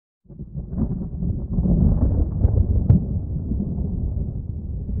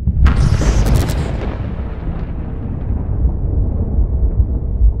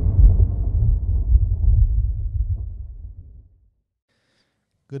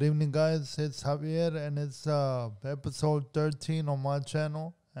Good evening, guys. It's Javier, and it's episode 13 on my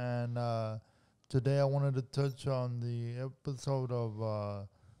channel. And today I wanted to touch on the episode of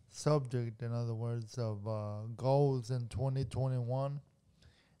subject, in other words, of goals in 2021.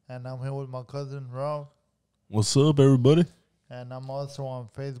 And I'm here with my cousin, Ralph. What's up, everybody? And I'm also on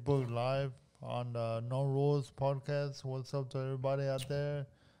Facebook Live on the No Rules podcast. What's up to everybody out there?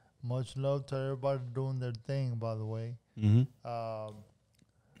 Much love to everybody doing their thing, by the way. Mm-hmm.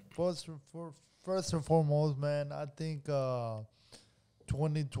 First and foremost, man, I think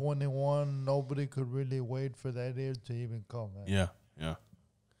 2021, nobody could really wait for that year to even come, man. Yeah.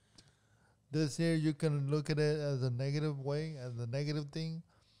 This year, you can look at it as a negative way, as a negative thing.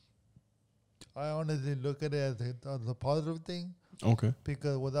 I honestly look at it as a positive thing. Okay.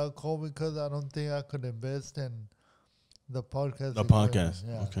 Because without COVID, I don't think I could invest in the podcast.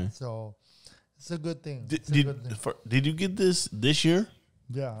 Yeah. Okay. So it's a good thing. Did you get this year?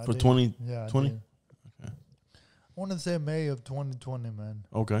 Yeah. For 2020? Yeah. 20? Okay. Okay. I want to say May of 2020, man.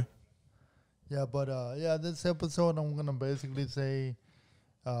 Okay. Yeah, but this episode I'm gonna basically say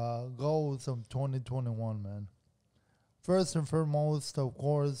goals of 2021, man. First and foremost, of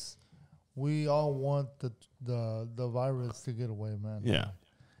course, we all want the virus to get away, man. Yeah.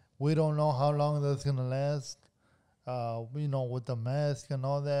 We don't know how long that's gonna last. With the mask and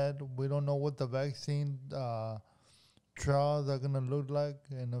all that, we don't know what the vaccine trials are gonna look like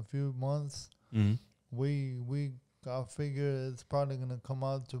in a few months. Mm-hmm. I figure it's probably gonna come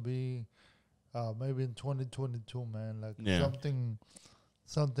out to be maybe in 2022, man. Like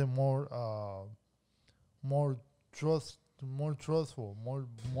something more trustful,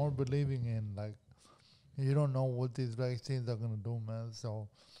 more believing in. Like, you don't know what these vaccines are gonna do, man. So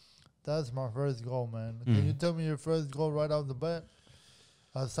that's my first goal, man. Can you tell me your first goal right off the bat?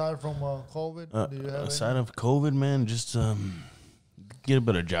 Aside from COVID, do you have aside of COVID, man, just get a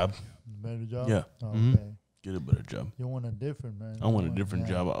better job. Better job? Yeah. Oh, Mm-hmm. okay. Get a better job. You want a different, man. I want a different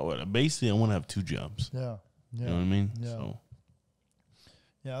job. Basically, I want to have two jobs. Yeah. You know what I mean? Yeah. So.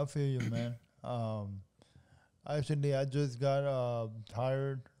 Yeah, I feel you, man. Actually, I just got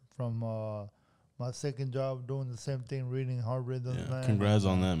hired from my second job doing the same thing, reading heart rhythms, man. Congrats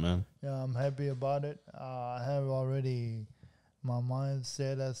on that, man. Yeah, I'm happy about it. I have already my mind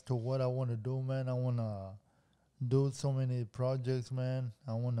set as to what I want to do, man. I want to do so many projects, man.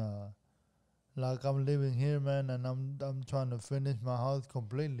 I want to, like, I'm living here, man, and I'm trying to finish my house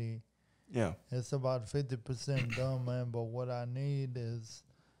completely. Yeah. It's about 50% done, man, but what I need is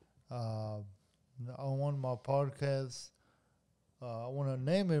I want my podcast. I want to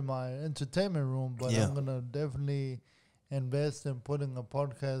name it my entertainment room, but I'm going to definitely invest in putting a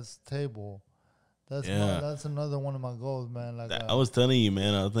podcast table. That's another one of my goals, man. Like I was telling you,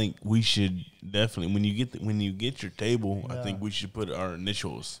 man, I think we should definitely, when you get your table, I think we should put our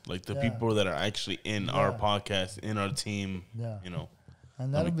initials, like the people that are actually in our podcast, in our team, you know.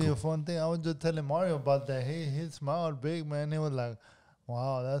 And that'll be a fun thing. I was just telling Mario about that. He smiled big, man. He was like,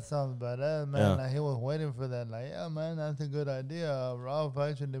 wow, that sounds badass, man. Yeah. Like, he was waiting for that. Like, yeah, man, that's a good idea. Ralph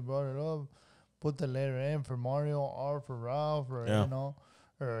actually brought it up. Put the letter N for Mario, R for Ralph, or,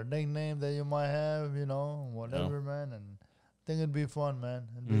 or a nickname that you might have, whatever, man. And I think it'd be fun, man.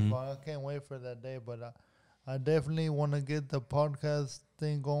 It'd be fun. I can't wait for that day. But I definitely want to get the podcast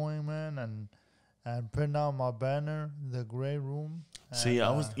thing going, man, and print out my banner, The Gray Room. See,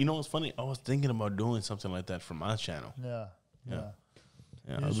 what's funny? I was thinking about doing something like that for my channel. Yeah. Yeah,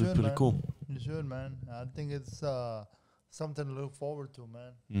 that would be pretty cool. You should, man. I think it's something to look forward to,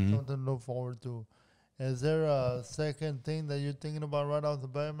 man. Mm-hmm. Something to look forward to. Is there a second thing that you're thinking about right off the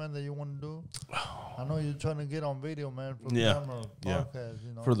bat, man, that you want to do? I know you're trying to get on video, man, for the camera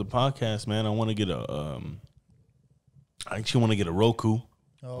podcast, For the podcast, man, I want to get I actually want to get a Roku.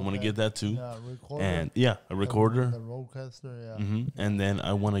 I want to get that too. Yeah, recorder. And a recorder. The roadcaster, yeah. Mm-hmm. And then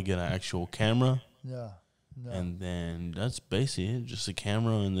I want to get an actual camera. Yeah. And then that's basically it, just a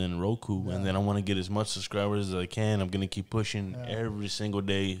camera and then Roku. And then I want to get as much subscribers as I can. I'm going to keep pushing every single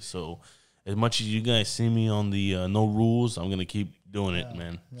day. So as much as you guys see me on the No Rules, I'm going to keep doing it,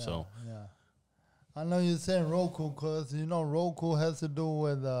 man. So I know you're saying Roku because, Roku has to do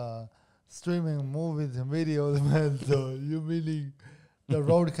with streaming movies and videos, man. So you really... The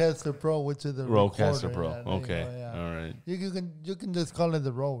Rodecaster Pro, which is the Rodecaster Pro. Okay. All right. You can just call it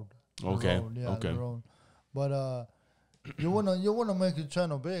the Rode. Okay. The Rode. But you wanna make your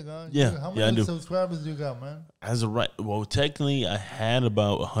channel big, huh? Yeah. How many subscribers you got, man? Technically I had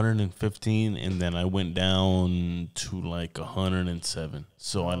about 115 and then I went down to like 107.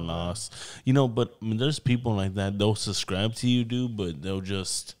 So I lost. But there's people like that, they'll subscribe to you, dude, but they'll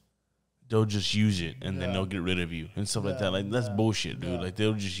just they'll just use it and then they'll get rid of you and stuff like that. Like that's bullshit, dude. Like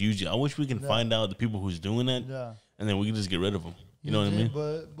they'll just use you. I wish we can find out the people who's doing that, and then we can just get rid of them. You know what I mean?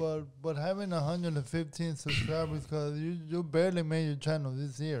 But having 115 subscribers, because you barely made your channel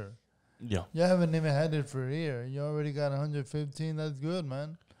this year. Yeah. You haven't even had it for a year. You already got 115. That's good,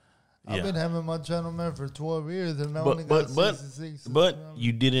 man. I've been having my channel, man, for 12 years, and I only got 66. But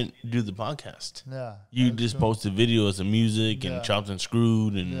you didn't do the podcast. Yeah. You just posted videos of music and Chopped and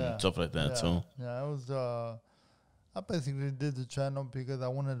Screwed and stuff like that. So yeah, it was. I basically did the channel because I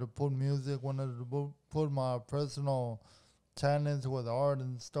wanted to put music, wanted to put my personal talents with art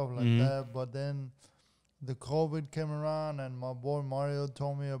and stuff like that. But then the COVID came around, and my boy Mario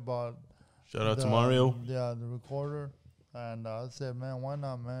told me about. Shout out to Mario. Yeah, the recorder. And I said, man, why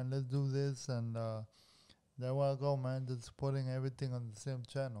not, man? Let's do this. And there I go, man, just putting everything on the same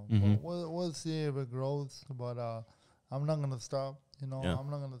channel. But we'll see if it grows. But I'm not going to stop, I'm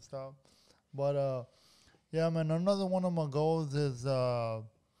not going to stop. But, yeah, man, another one of my goals is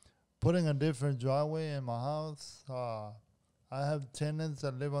putting a different driveway in my house. I have tenants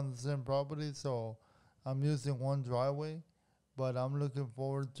that live on the same property, so I'm using one driveway. But I'm looking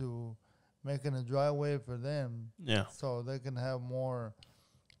forward to making a driveway for them, so they can have more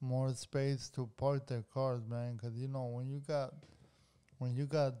space to park their cars, man. Because when you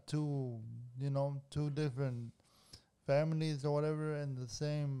got two different families or whatever in the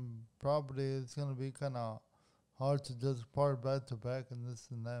same property, it's gonna be kind of hard to just park back to back and this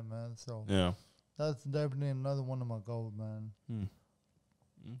and that, man. So that's definitely another one of my goals, man.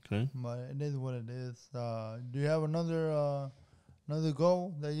 Okay, but it is what it is. Do you have another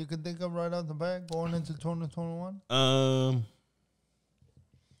goal that you can think of right off the bat going into 2021?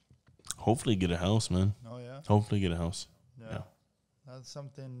 Hopefully get a house, man. Oh, yeah? Hopefully get a house. Yeah. That's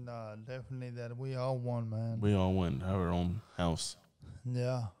something definitely that we all want, man. We all want our own house.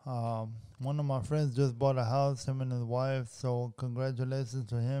 Yeah. One of my friends just bought a house, him and his wife. So congratulations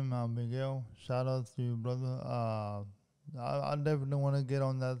to him, Miguel. Shout out to you, brother. I definitely want to get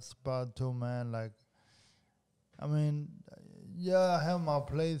on that spot too, man. Like, I mean, yeah, I have my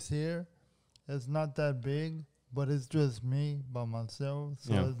place here. It's not that big, but it's just me by myself.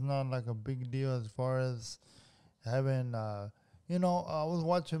 So it's not like a big deal as far as having, I was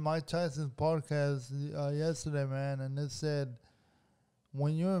watching Mike Tyson's podcast yesterday, man, and it said,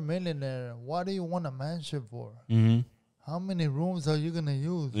 when you're a millionaire, what do you want a mansion for? Mm-hmm. How many rooms are you going to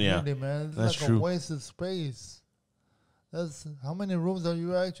use? Really, man? It's that's like true. A waste of space. That's how many rooms are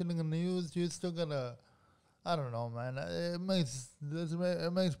you actually going to use? You're still going to... I don't know, man. It makes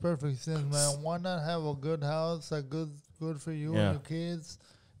perfect sense, man. Why not have a good house, good for you and your kids?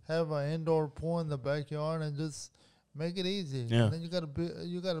 Have an indoor pool in the backyard and just make it easy. Yeah. And then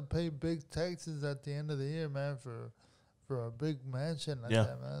you gotta pay big taxes at the end of the year, man, for a big mansion like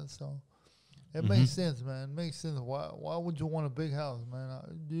that, man. So it makes sense, man. It makes sense. Why would you want a big house, man?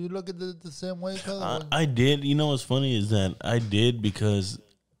 Do you look at it the same way? I did. You know what's funny is that I did because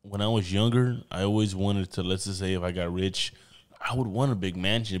when I was younger, I always wanted to, let's just say if I got rich, I would want a big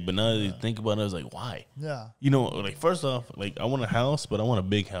mansion. But now that you think about it, I was like, why? Yeah. Like first off, like I want a house, but I want a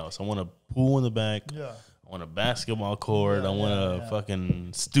big house. I want a pool in the back. Yeah. I want a basketball court. I want a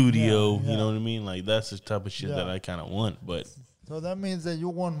fucking studio. You know what I mean? Like that's the type of shit that I kind of want. But so that means that you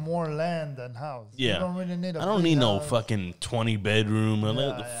want more land than house. Yeah. You don't really need I don't need no fucking 20 bedroom. What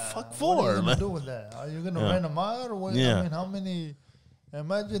the fuck for? What are you gonna do with that? Are you gonna rent them out or what? I mean, how many?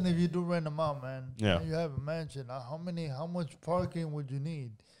 Imagine if you do rent them out, man. Yeah. And you have a mansion. How much parking would you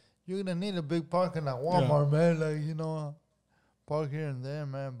need? You're gonna need a big parking like Walmart, man. Like, park here and there,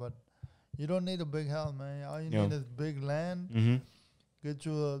 man. But you don't need a big house, man. All you need is big land. Mm-hmm. Get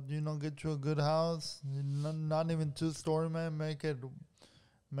you a good house. Not even 2-story, man. Make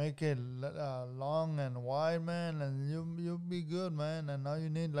it long and wide, man, and you'll be good, man. And all you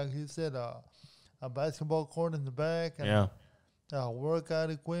need, like you said, a basketball court in the back. And workout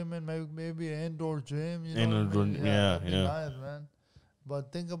equipment, maybe an indoor gym. Nice, man.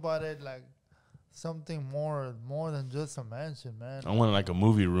 But think about it like something more than just a mansion, man. I want like a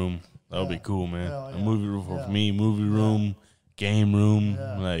movie room. That would be cool, man. A movie room for me. Movie room, game room,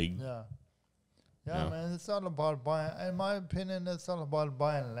 man. It's all about buying. In my opinion, it's all about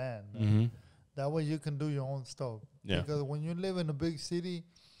buying land. Man. Mm-hmm. That way you can do your own stuff. Yeah. Because when you live in a big city.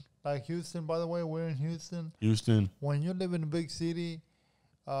 Like Houston, by the way, we're in Houston. When you live in a big city,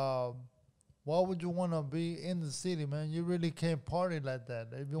 why would you want to be in the city, man? You really can't party like that.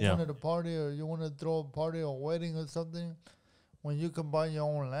 If you wanted to party or you want to throw a party or wedding or something, when you can buy your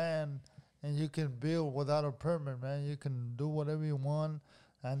own land and you can build without a permit, man, you can do whatever you want.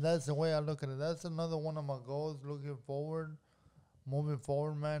 And that's the way I look at it. That's another one of my goals looking forward. moving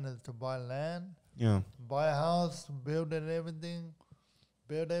forward, man, is to buy land, Yeah. buy a house, build everything,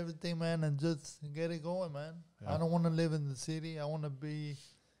 man, and just get it going, man. Yeah. I don't want to live in the city. I want to be,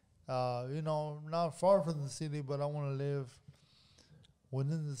 not far from the city, but I want to live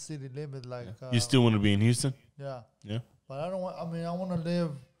within the city limit. Like, You still want to be in Houston? yeah. Yeah. But I don't want. I mean, I want to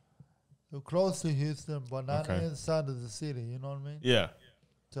live close to Houston, but not Okay. inside of the city. You know what I mean? Yeah.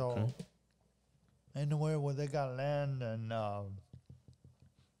 So Okay. anywhere where they got land and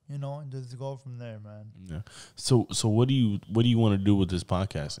just go from there, man. Yeah. So what do you want to do with this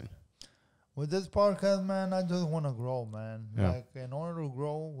podcasting? With this podcast, man, I just want to grow, man. Yeah. Like, in order to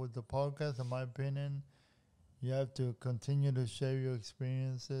grow with the podcast, in my opinion, you have to continue to share your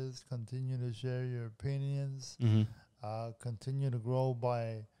experiences, continue to share your opinions, Mm-hmm. continue to grow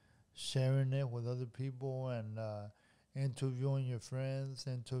by sharing it with other people and interviewing your friends,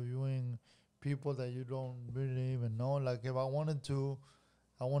 interviewing people that you don't really even know. Like, if I wanted to,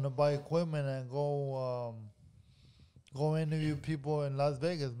 I want to buy equipment and go interview people in Las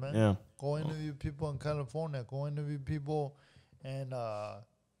Vegas, man. Yeah. Go interview people in California. Go interview people and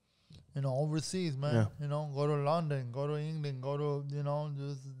overseas, man. Yeah. Go to London, go to England, go to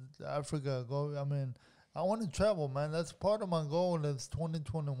just Africa. I want to travel, man. That's part of my goal. Is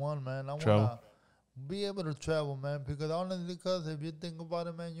 2021, man. I want Travel. to be able to travel, man. Because if you think about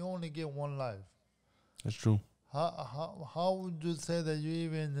it, man, you only get one life. That's true. How would you say that you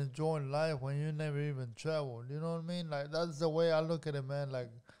even enjoy life when you never even traveled? You know what I mean? Like, that's the way I look at it, man. Like,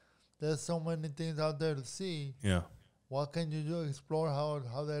 there's so many things out there to see. Yeah. What can you do? Explore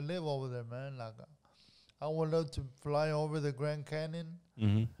how they live over there, man. Like, I would love to fly over the Grand Canyon.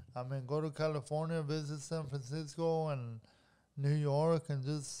 Mm-hmm. I mean, go to California, visit San Francisco and New York, and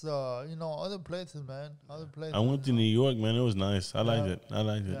just other places, man. Other places. I went to New York, man. It was nice. I liked it.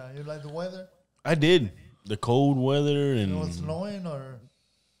 Yeah, you like the weather? I did. The cold weather and It was snowing, or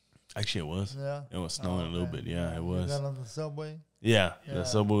actually it was. yeah, It was snowing a little bit. Yeah, it You was. got on the subway. Yeah, Yeah. the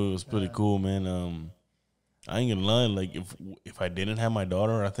subway was pretty Yeah. cool, man. I ain't gonna lie. Like, if I didn't have my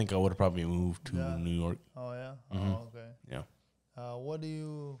daughter, I think I would have probably moved to Yeah. New York. Oh yeah. Mhm. Oh, okay. Yeah.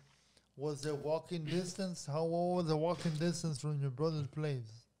 Was it walking distance? What was the walking distance from your brother's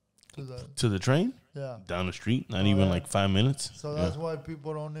place to the? To the train Yeah. down the street, not Oh, even yeah. like 5 minutes. So Yeah. that's why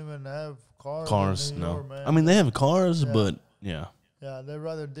people don't even have cars. Cars, in New no. York, man. I mean, they have cars, Yeah. but yeah, Yeah, they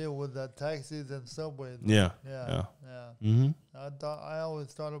rather deal with the taxis and subways. yeah, Yeah. Mm-hmm. I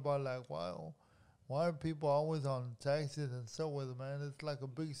always thought about, like, why are people always on taxis and subways, man? It's like a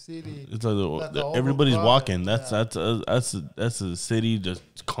big city. It's like Like a everybody's overcrowded, walking. yeah. That's a city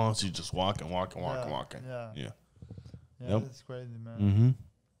just constantly just walking. Yeah. Yeah. Yeah, Yep. it's crazy, man. Mm-hmm.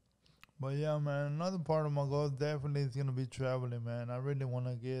 But yeah, man, another part of my goal definitely is gonna be traveling, man. I really want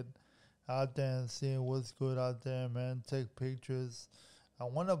to get out there and see what's good out there, man. Take pictures. I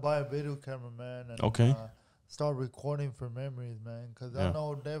want to buy a video camera, man. And, Okay. start recording for memories, man. Because Yeah. I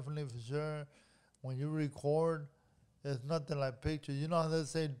know definitely for sure when you record, it's nothing like pictures. You know how they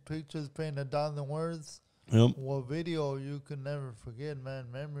say pictures paint 1,000 words? Yep. Well, video you can never forget,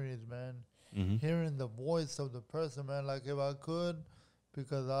 man. Memories, man. Mm-hmm. Hearing the voice of the person, man. Like, if I could,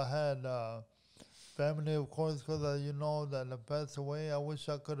 because I had family, of course, because that passed away. I wish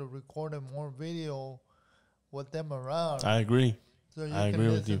I could have recorded more video with them around, I agree. so you I can agree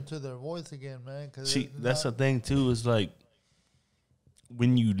with listen you. to their voice again, man. Cause See, it's that's the not- thing too. Is like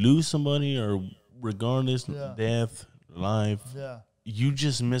when you lose somebody, or regardless, Yeah. death, life, yeah, you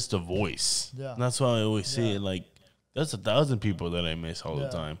just miss the voice. Yeah. That's why I always say Yeah. it. Like, that's 1,000 people that I miss all yeah.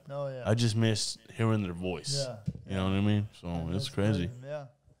 the time. Oh yeah, I just miss hearing their voice. yeah. You know what I mean? So And it's that's crazy. Yeah,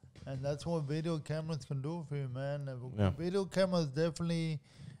 and that's what video cameras can do for you, man. Yeah. Video camera is definitely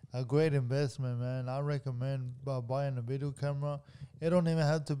a great investment, man. I recommend buying a video camera. It don't even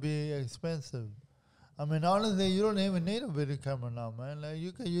have to be expensive. I mean, honestly, you don't even need a video camera now, man. Like,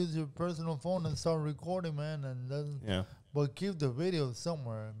 you can use your personal phone and start recording, man, and then Yeah. but keep the video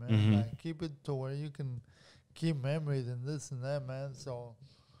somewhere, man. Mhm. Like, keep it to where you can keep memories and this and that, man. So,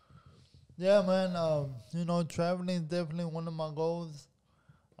 yeah, man. Traveling is definitely one of my goals.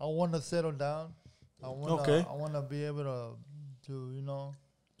 I want to settle down. I want Okay. I want to be able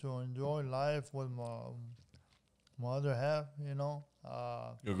to enjoy life with my other half.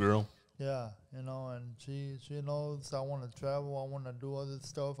 Your girl. Yeah, and she knows I want to travel. I want to do other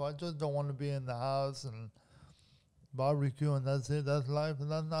stuff. I just don't want to be in the house and barbecue and that's it. That's life,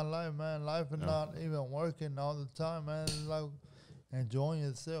 and that's not life, man. Life is No. not even working all the time, man. It's like enjoying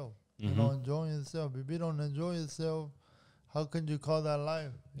yourself. Mhm. Enjoying yourself. If you don't enjoy yourself, how can you call that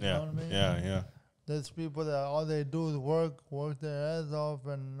life? You Yeah. know what I mean? Yeah. Yeah. There's people that all they do is work their ass off,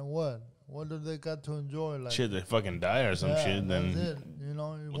 and what what do they got to enjoy? Like shit, they fucking die or some shit. Then that's it. You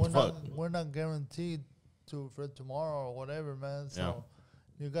know, we're not guaranteed for tomorrow or whatever, man. So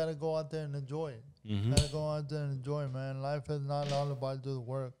you gotta go out there and enjoy it. Mm-hmm. Gotta go out there and enjoy it, man. Life is not all about just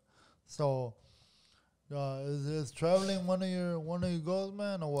work. So, is traveling one of your goals,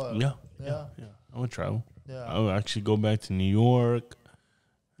 man, or what? Yeah. I would travel. Yeah. I would actually go back to New York.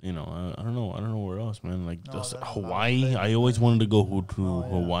 You know, I don't know where else, man. Like just Hawaii. I always wanted to go to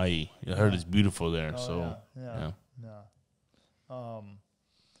Hawaii. I heard it's beautiful there. Yeah.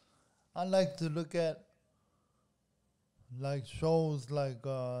 I like to look at like shows like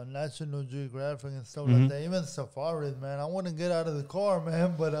National Geographic and stuff like that. Even safaris, man. I want to get out of the car,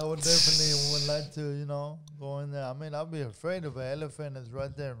 man, but I would like to, you know, go in there. I mean, I'll be afraid of an elephant that's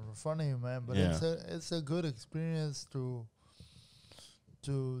right there in front of you, man. But it's a good experience to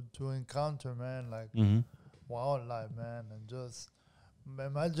encounter, man. Like wildlife, man, and just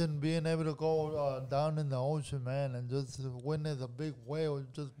imagine being able to go down in the ocean, man, and just witness a big whale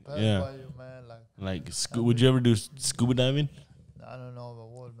just pass by you, man. Would you ever do scuba diving? I don't know if I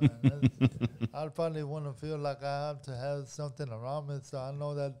would, man. I'd probably want to feel like I have to have something around me, so I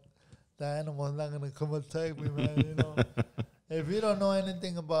know that the animal's not gonna come attack me, man. You know, if you don't know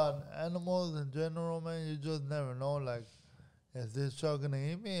anything about animals in general, man, you just never know. Like, is this shark gonna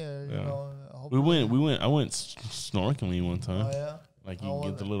eat me? Or, you know, I went snorkeling one time. Oh yeah. Like you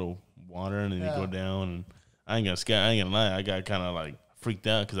get the little water and then you go down, and I ain't gonna lie, I got kind of like freaked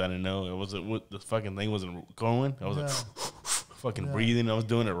out because I didn't know what the fucking thing wasn't going. I was like fucking breathing. I was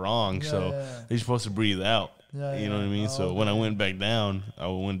doing it wrong. You're supposed to breathe out. You know what I mean? So when I went back down,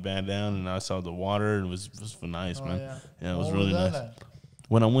 and I saw the water, and it was nice, man. Yeah, it was really nice.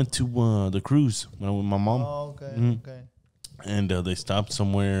 When I went to the cruise, when I went with my mom. Oh, okay, okay. And they stopped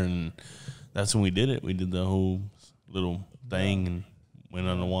somewhere, and that's when we did it. We did the whole little thing and went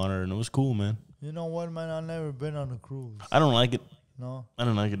on the water, and it was cool, man. You know what, man? I've never been on a cruise. I don't like it. No? I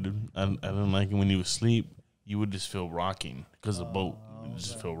don't like it, dude. I don't like it when you asleep. You would just feel rocking because the boat. You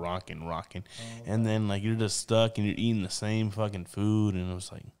just feel rocking. And then, like, you're just stuck, and you're eating the same fucking food, and it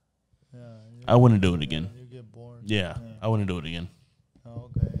was like, I wouldn't do it again. You get bored. Yeah, I wouldn't do it again.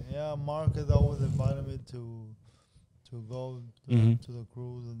 Okay. Yeah, Mark has always invited me to go to the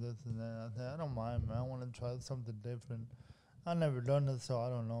cruise and this and that. I said, I don't mind, man. I want to try something different. I've never done it, so I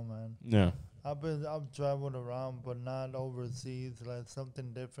don't know, man. Yeah. I've traveled around, but not overseas. Like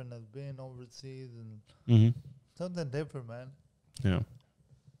something different as being overseas and something different, man. Yeah.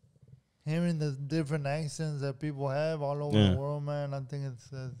 Hearing the different accents that people have all over the world, man. I think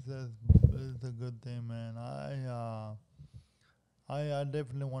it's a good thing, man. I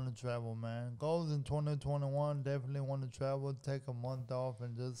definitely want to travel, man. Goals in 2021, definitely want to travel, take a month off,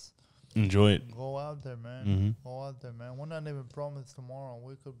 and just enjoy it. Go out there, man. Go out there, man. We're not even promised tomorrow.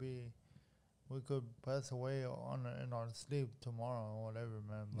 We could pass away in our sleep tomorrow or whatever,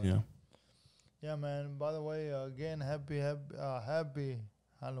 man. But yeah, man. By the way, again, happy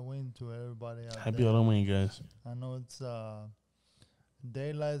Halloween to everybody out there. Happy Halloween, guys. I know it's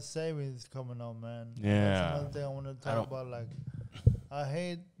daylight savings coming up, man. Yeah. That's another thing I want to talk about. Like, I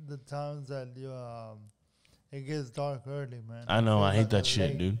hate the times that it gets dark early, man. I know. I hate that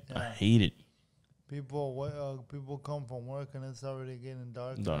shit, dude. I hate it. People come from work and it's already getting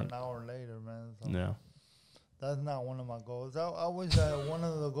dark. An hour later, man. So that's not one of my goals. I wish that one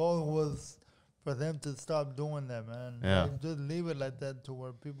of the goals was for them to stop doing that, man. Yeah. Like, just leave it like that to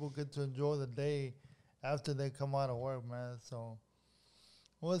where people get to enjoy the day after they come out of work, man. So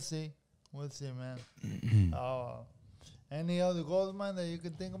we'll see. We'll see, man. Any other goals, man, that you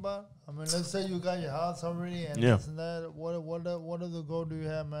can think about? I mean, let's say you got your house already and this and that. What other goal do you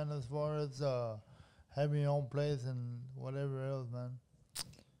have, man, as far as having your own place and whatever else, man?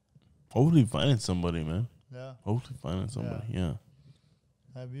 Hopefully finding somebody, man. Yeah. Hopefully finding somebody, yeah.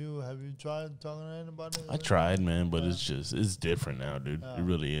 Have you tried talking to anybody? I tried, man, but it's different now, dude. It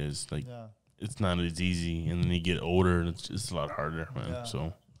really is. Like, it's not as easy, and then you get older, and it's a lot harder, man. Yeah.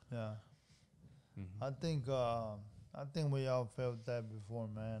 So. Yeah. I think we all felt that before,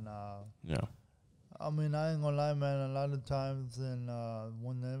 man. I mean, I ain't gonna lie, man. A lot of times, and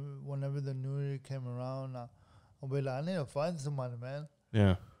whenever the New Year came around, I'll be like, I need to find somebody, man.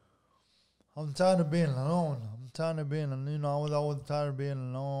 Yeah. I'm tired of being alone. I was always tired of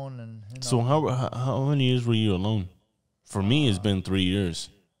being alone, and So how many years were you alone? For me, it's been 3 years.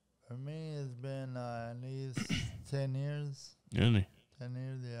 For me, it's been at least 10 years. Really? 10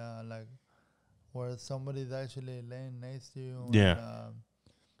 years, yeah. Like, where somebody's actually laying next to you.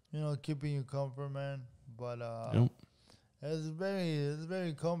 And, keeping you comfort, man. But it's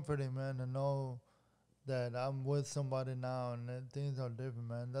very comforting, man, to know that I'm with somebody now and then things are different,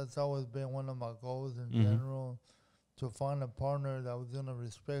 man. That's always been one of my goals in Mhm. general, to find a partner that was gonna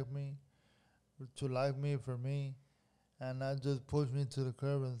respect me, to like me for me, and not just push me to the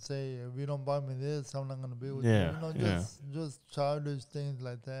curb and say, if you don't buy me this, I'm not gonna be with you. Yeah, You know, yeah, just childish things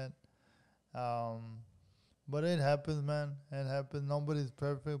like that. Um, but it happens, man. It happens. Nobody's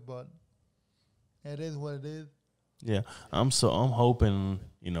perfect, but it is what it is. yeah. I'm hoping,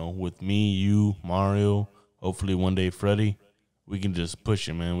 with me, you, Mario, hopefully one day Freddie, we can just push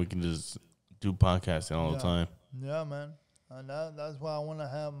it, man. We can just do podcasting all the Yeah, time. yeah, man. And that's why I want to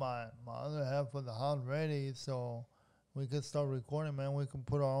have my other half of the house ready so we can start recording, man. We can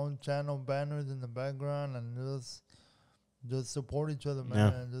put our own channel banners in the background and just support each other, man,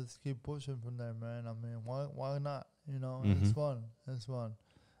 Yeah. and just keep pushing from there, man. I mean, why not? You know, it's Mhm. fun. It's fun.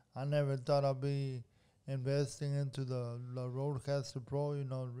 I never thought I'd be investing into the Rodecaster Pro,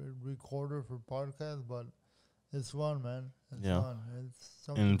 recorder for podcasts, but it's fun, man. It's Yeah. fun. It's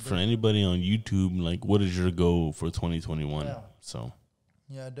something And for different. anybody on YouTube, like, what is your goal for 2021? Yeah. So,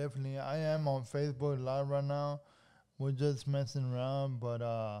 Yeah, definitely. I am on Facebook Live right now. We're just messing around, but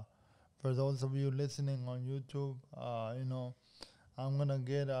for those of you listening on YouTube, I'm gonna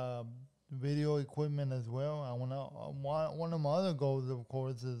get video equipment as well. I wanna one of my other goals, of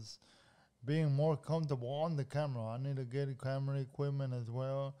course, is being more comfortable on the camera. I need to get camera equipment as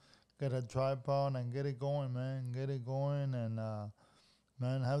well, get a tripod and get it going, man. Get it going and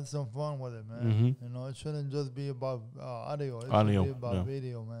man, have some fun with it, man. mhm. You know, it shouldn't just be about audio. It should Audio. be about Yeah.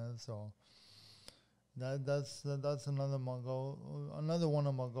 video, man. So that's another my goal. Another one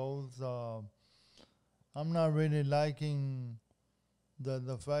of my goals. I'm not really liking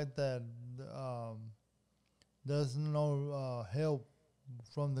the fact that um, there's no help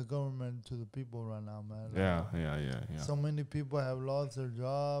from the government to the people right now, man. Yeah. Yeah. Yeah. Yeah. So many people have lost their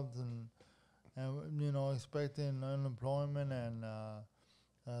jobs and expecting unemployment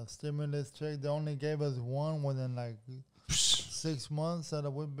and stimulus check. They only gave us one within like 6 months that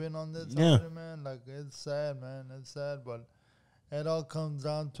we've been on this Yeah. already, man. Like it's sad, man. It's sad, but it all comes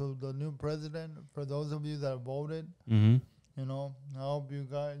down to the new president. For those of you that voted, Mhm. I hope you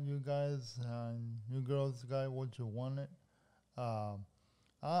guys, you girls got what you wanted. I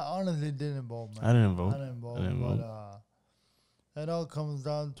honestly didn't vote, man. I didn't vote. I didn't vote, I didn't but vote. it all comes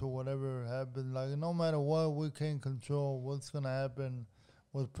down to whatever happens. Like no matter what, we can't control what's gonna happen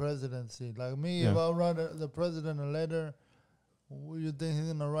with presidency. Like me, if Yeah. I write the president a letter, you think he's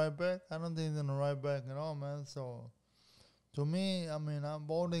gonna write back? I don't think he's gonna write back at all, man. So to me, I mean, I'm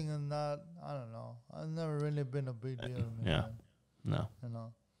voting and not. I don't know. I've never really been a big deal to me, Yeah. man.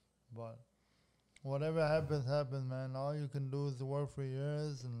 No. But whatever happens, happens, man. All you can do is work for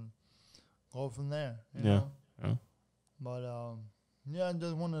years and go from there. You Yeah. know? Yeah. But yeah, I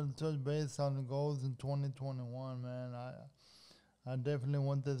just wanted to touch base on the goals in 2021, man. I definitely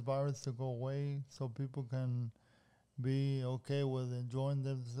want this virus to go away so people can be okay with enjoying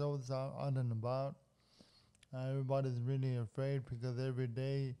themselves out and about. Everybody's really afraid because every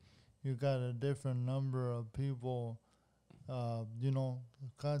day you got a different number of people,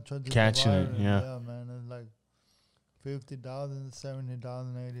 contracting Catching the it, virus. yeah. Yeah, man. It's like 50,000,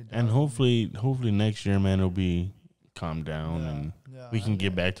 70,000, 80,000. And hopefully next year, man, it'll be calmed down and yeah, we can and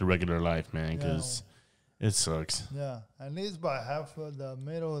get back to regular life, man, Yeah. because it sucks. Yeah, at least by half of the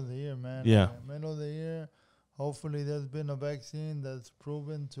middle of the year, man. Yeah. Middle of the year, hopefully there's been a vaccine that's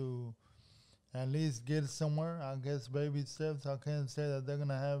proven to at least get somewhere. I guess baby steps. I can't say that they're going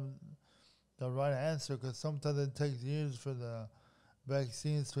to have the right answer because sometimes it takes years for the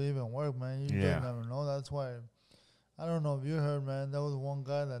vaccines to even work, man. You Yeah. just never know. That's why, I don't know if you heard, man, there was one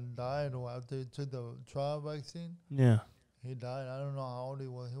guy that died after he took the trial vaccine. Yeah. He died. I don't know how old he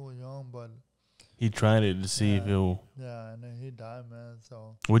was. He was young, but He tried it to see if Yeah. it'll. yeah, and then he died, man.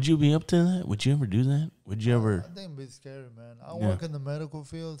 So Would you be up to that? Would you ever do that? Would you ever? I think it'd be scary, man. I Yeah. work in the medical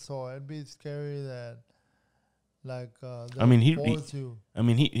field, so it'd be scary that, like, I mean, he- force you. I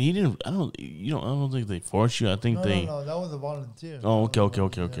mean, he didn't. I don't think they force you. I think they. No, that was a volunteer. Oh, That was okay, a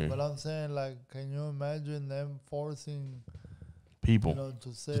okay. volunteer. But I'm saying, like, can you imagine them forcing, People.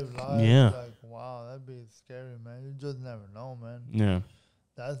 to save lives? Yeah. Like, wow, that'd be scary, man. You just never know, man. Yeah.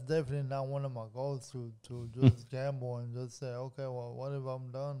 That's definitely not one of my goals to just gamble and just say, okay, well, what if I'm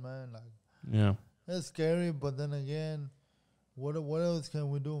done, man? Like, Yeah. it's scary, but then again, what else can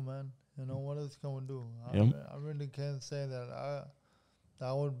we do, man? What else can we do? Yep. I really can't say that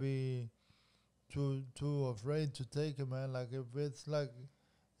I would be too afraid to take it, man. Like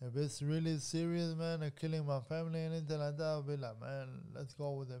if it's really serious, man, and killing my family, anything like that, I'll be like, man, let's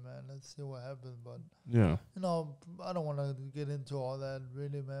go with it, man. Let's see what happens. But Yeah. I don't want to get into all that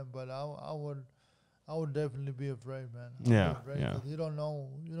really, man. But I I would definitely be afraid, man. Yeah, yeah. Because you don't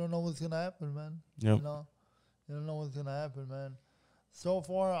know what's gonna happen, man. Yep. You don't know what's gonna happen, man. So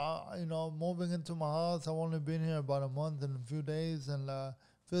far, moving into my house, I've only been here about a month and a few days, and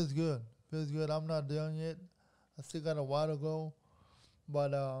feels good. Feels good. I'm not done yet. I still got a while to go,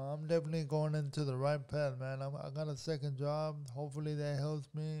 but I'm definitely going into the right path, man. I got a second job. Hopefully, that helps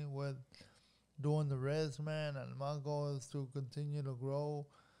me with doing the rest, man. And my goal is to continue to grow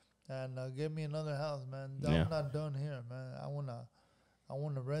and get me another house, man. Yeah. I'm not done here, man. I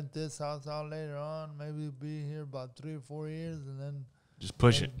wanna rent this house out later on. Maybe be here about 3 or 4 years, and then Just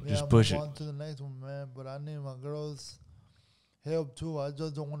push it. yeah, Just push move it. on to the next one, man. But I need my girl's help too. I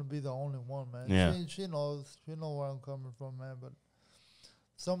just don't want to be the only one, man. Yeah. She knows where I'm coming from, man. But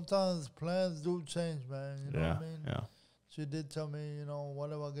sometimes plans do change, man. You know Yeah. what I mean? Yeah. She did tell me,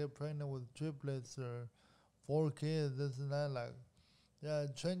 what if I get pregnant with triplets or 4 kids, this and that. Like, yeah,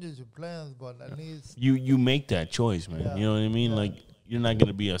 it changes your plans, but at least You make that choice, man. Yeah. You know what I mean? Yeah. Like, you're not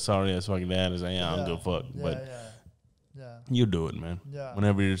gonna be a sorry ass fucking dad and say, yeah, I don't yeah, give a fuck. yeah, But yeah, you do it, man. yeah,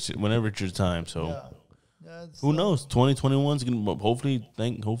 Whenever it's your time. So yeah. It's, who knows? 2021 is gonna hopefully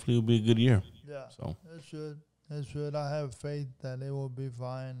it'll be a good year. Yeah, So it should. It should. I have faith that it will be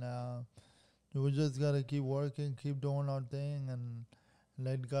fine. We just gotta keep working, keep doing our thing, and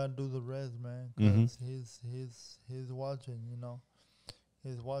let God do the rest, man. Because He's watching.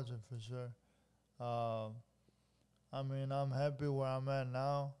 He's watching for sure. I mean, I'm happy where I'm at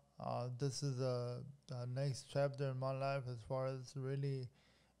now. This is a next chapter in my life as far as really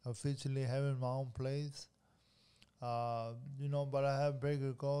officially having my own place. But I have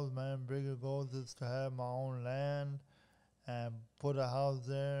bigger goals, man. Bigger goals is to have my own land and put a house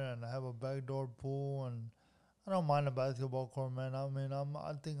there and have a backdoor pool, and I don't mind a basketball court, man. I mean,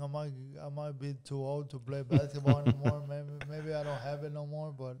 I think I might be too old to play basketball anymore. Maybe I don't have it no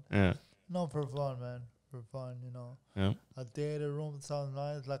more, but yeah. for fun, man. For fun, Yeah. A theater room sounds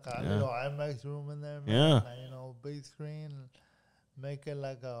nice, like a Yeah. little IMAX room in there, man. Yeah. Like, big screen, make it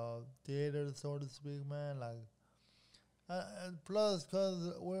like a theater, so to speak, man. Like, and plus,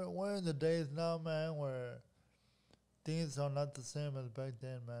 cause we're in the days now, man, where things are not the same as back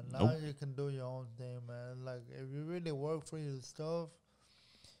then, man. Now Nope. you can do your own thing, man. Like, if you really work for your stuff,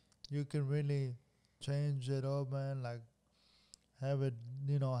 you can really change it up, man. Like, have it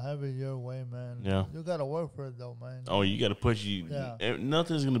your way, man. Yeah. You gotta work for it though, man. Oh, you gotta push Yeah.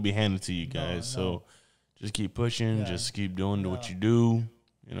 Nothing's gonna be handed to you No, guys. no. So just keep pushing. Yeah. Just keep doing what Yeah. you do.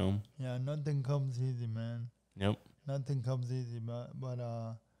 You know. Yeah, nothing comes easy, man. Yep. Nothing comes easy, but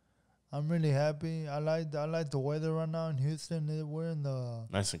I'm really happy. I like the weather right now in Houston. We're in the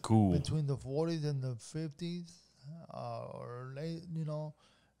Nice and cool. between the 40s and the 50s, or late,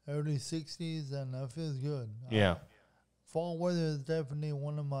 early 60s, and that feels good. Yeah. Fall weather is definitely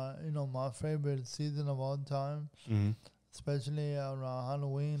one of my favorite season of all time, Mm-hmm. especially around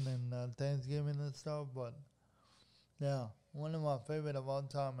Halloween and Thanksgiving and stuff. But yeah, one of my favorite of all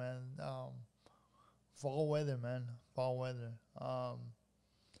time, man. Fall weather, man. Fall weather.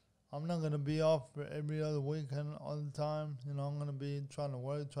 I'm not gonna be off for every other weekend all the time. I'm gonna be trying to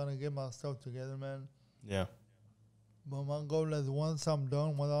work, trying to get my stuff together, man. Yeah. But my goal is once I'm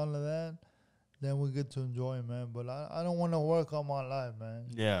done with all of that, then we get to enjoy it, man. But I don't want to work all my life, man.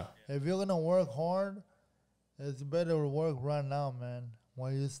 Yeah. If you're gonna work hard, it's better to work right now, man,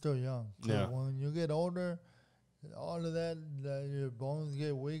 while you're still young. 'Cause Yeah. when you get older, all of that, your bones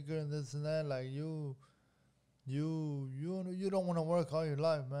get weaker and this and that. Like you don't want to work all your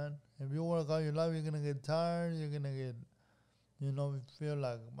life, man. If you work all your life, you're gonna get tired. You're gonna get, feel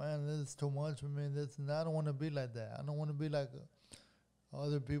like, man, this is too much for me. This and that. I don't want to be like that. I don't want to be like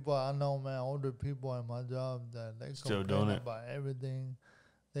other people I know, man. Older people at my job that they Still complain doing it. about everything.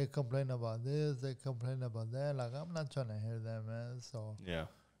 They complain about this. They complain about that. Like, I'm not trying to hear that, man. So Yeah.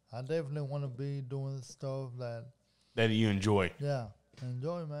 I definitely want to be doing stuff that, That you enjoy. yeah,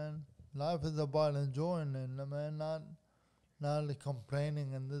 enjoy, man. Life is about enjoying it, man. Not like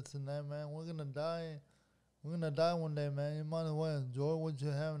complaining and this and that, man. We're gonna die. We're gonna die one day, man. You might as well enjoy what you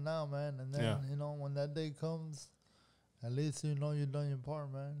have now, man. And then, Yeah. when that day comes, at least you've done your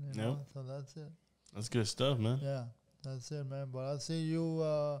part, man. So that's it. That's good stuff, man. Yeah, that's it, man. But I see you.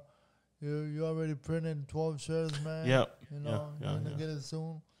 You already printed 12 shirts, man. Yep. You're Yeah, gonna yeah. get it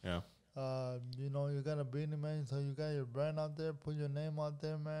soon. Yeah. You got a beanie, man. So you got your brand out there. Put your name out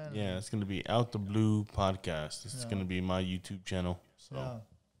there, man. Yeah, it's gonna be Out the Blue podcast. This is Yeah. gonna be my YouTube channel. So Yeah.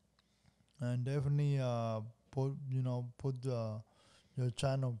 And definitely put your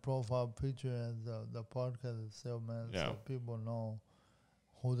channel profile picture as the podcast itself, man. Yeah. So people know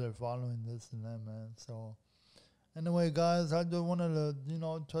who they're following, this and that, man. So Anyway, guys, I just wanted to,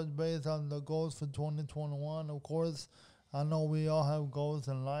 touch base on the goals for 2021. Of course, I know we all have goals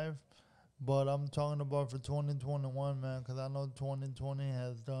in life, but I'm talking about for 2021, man, because I know 2020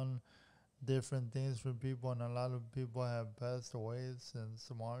 has done different things for people, and a lot of people have passed away since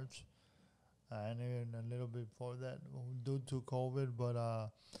March, and even a little bit before that due to COVID.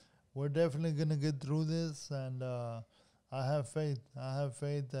 But we're definitely going to get through this, and I have faith. I have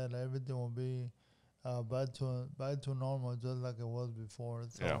faith that everything will be back to normal, just like it was before.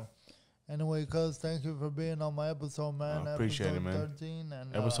 So, anyway, cuz, thank you for being on my episode, man. Appreciate it, man. 13.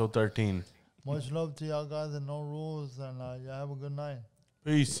 And, episode 13. Much love to y'all guys and No Rules, and y'all have a good night.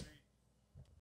 Peace.